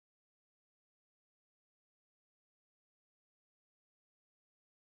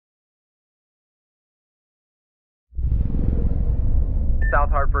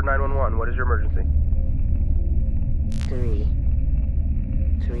Hartford 911. What is your emergency? Three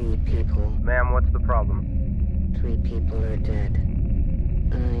people. Ma'am, what's the problem? 3 people are dead.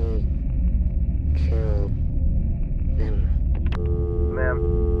 I killed them. Ma'am.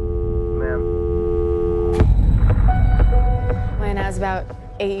 When I was about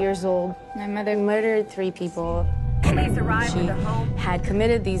 8 years old, my mother murdered 3 people. Police arrived She at the home. had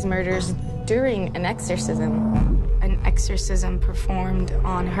committed these murders during an exorcism. An exorcism performed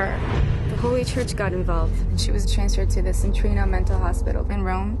on her. The Holy Church got involved, and she was transferred to the Centrino Mental Hospital in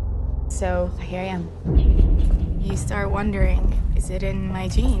Rome. So here I am. You start wondering, is it in my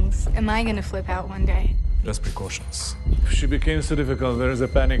genes? Am I gonna flip out one day? Just precautions. If she became so difficult, there is a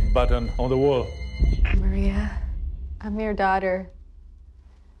panic button on the wall. Maria, I'm your daughter.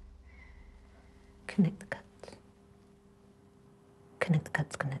 Connect the cuts. Connect the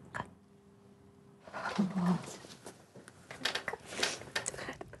cuts, connect the cuts.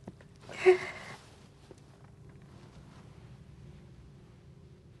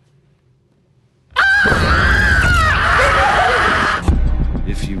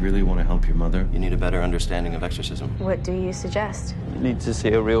 If you really want to help your mother, you need a better understanding of exorcism. What do you suggest? You need to see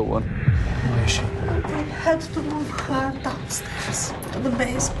a real one. Where is she? I had to move her downstairs to the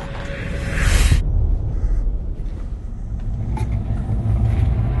basement.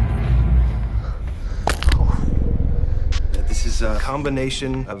 This is a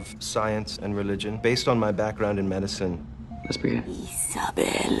combination of science and religion based on my background in medicine. Let's begin.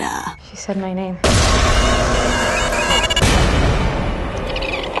 Isabella. She said my name.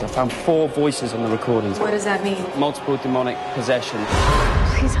 I found 4 voices on the recordings. What does that mean? Multiple demonic possession.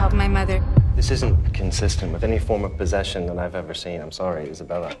 Please help my mother. This isn't consistent with any form of possession that I've ever seen. I'm sorry,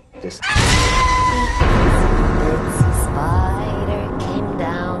 Isabella. This... Spider came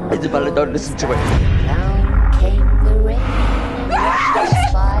down. Isabella, don't listen to it. Down